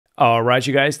Alright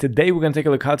you guys, today we're gonna take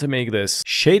a look how to make this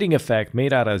shading effect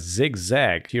made out of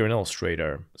zigzag here in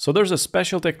Illustrator. So there's a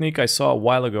special technique I saw a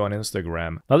while ago on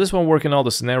Instagram. Now this won't work in all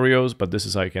the scenarios, but this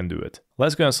is how you can do it.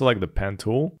 Let's go and select the pen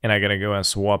tool, and I'm gonna go and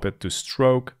swap it to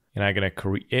stroke, and I'm gonna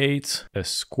create a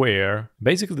square,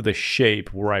 basically the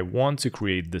shape where I want to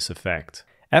create this effect.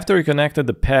 After you connected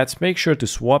the paths, make sure to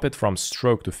swap it from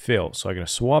stroke to fill. So I'm going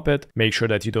to swap it, make sure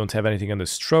that you don't have anything on the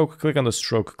stroke, click on the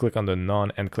stroke, click on the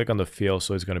none, and click on the fill,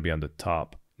 so it's going to be on the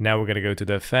top. Now we're going to go to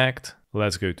the effect,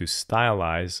 let's go to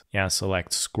stylize and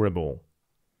select scribble.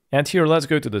 And here let's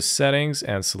go to the settings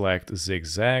and select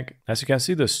zigzag. As you can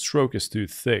see, the stroke is too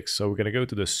thick, so we're going to go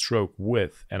to the stroke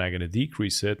width and I'm going to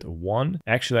decrease it 1.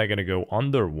 Actually, I'm going to go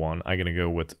under 1. I'm going to go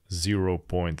with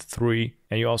 0.3.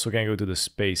 And you also can go to the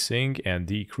spacing and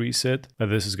decrease it. Now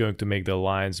this is going to make the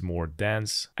lines more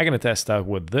dense. I'm going to test out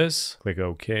with this, click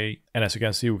OK. And as you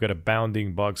can see, we've got a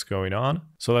bounding box going on.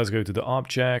 So let's go to the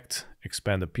object,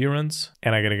 expand appearance,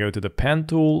 and I'm going to go to the pen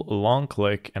tool, long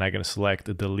click, and I'm going to select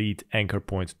the delete anchor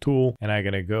point tool, and I'm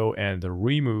going to go and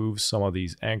remove some of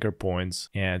these anchor points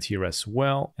and here as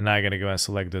well. And I'm going to go and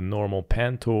select the normal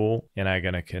pen tool, and I'm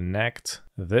going to connect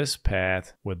this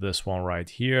path with this one right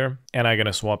here, and I'm going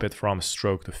to swap it from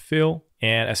stroke to fill.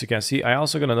 And as you can see, I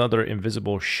also got another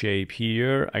invisible shape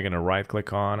here. I'm going to right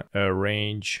click on,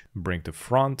 arrange, bring to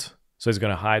front. So it's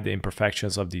going to hide the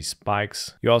imperfections of these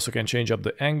spikes. You also can change up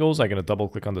the angles. I'm going to double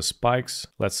click on the spikes.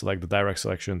 Let's select the direct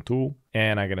selection tool.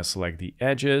 And I'm going to select the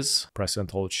edges. Press and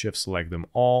hold shift, select them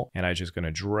all. And I'm just going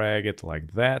to drag it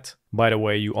like that. By the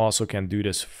way, you also can do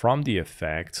this from the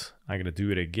effect. I'm going to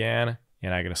do it again.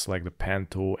 And I'm going to select the pen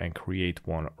tool and create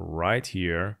one right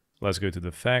here. Let's go to the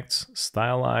effects,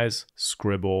 stylize,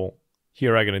 scribble.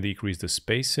 Here I'm going to decrease the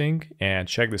spacing, and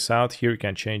check this out. Here you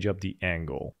can change up the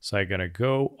angle. So I'm going to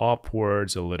go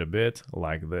upwards a little bit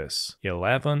like this.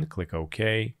 11, click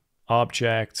OK.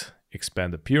 Object,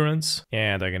 expand appearance,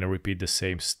 and I'm going to repeat the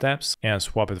same steps and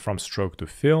swap it from stroke to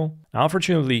fill. Now,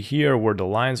 unfortunately, here where the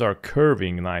lines are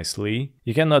curving nicely,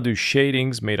 you cannot do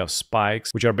shadings made of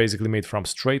spikes, which are basically made from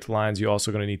straight lines. You're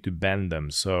also going to need to bend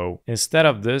them. So instead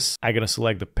of this, I'm going to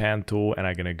select the pen tool and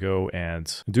I'm going to go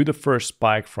and do the first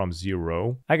spike from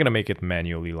 0. I'm going to make it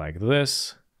manually like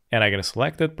this. And I'm going to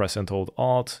select it, press and hold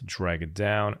Alt, drag it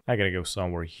down. I'm going to go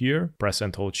somewhere here, press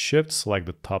and hold Shift, select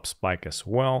the top spike as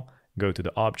well. Go to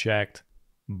the object,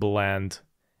 blend,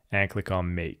 and click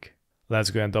on make.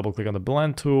 Let's go and double click on the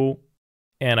blend tool.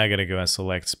 And I'm going to go and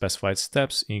select specified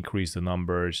steps, increase the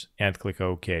numbers, and click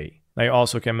OK. Now you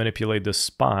also can manipulate the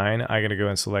spine. I'm going to go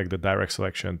and select the direct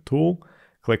selection tool.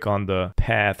 Click on the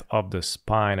path of the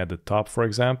spine at the top, for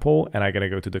example, and I'm going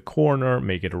to go to the corner,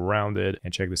 make it rounded,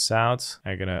 and check this out.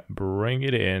 I'm going to bring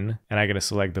it in, and I'm going to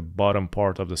select the bottom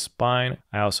part of the spine.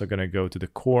 I'm also going to go to the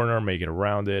corner, make it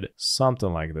rounded,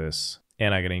 something like this.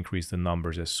 And I'm going to increase the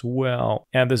numbers as well.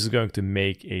 And this is going to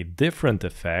make a different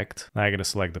effect. Now I'm going to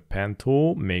select the pen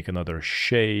tool, make another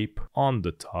shape on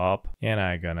the top, and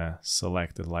I'm going to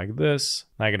select it like this.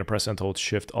 Now I'm going to press and hold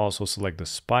Shift, also select the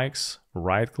spikes,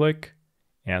 right click,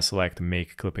 and select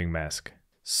make clipping mask.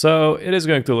 So it is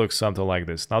going to look something like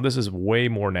this. Now this is way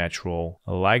more natural,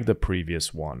 like the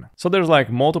previous one. So there's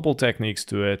like multiple techniques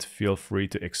to it. Feel free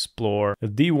to explore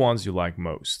the ones you like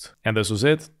most. And this was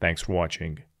it. Thanks for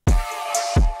watching.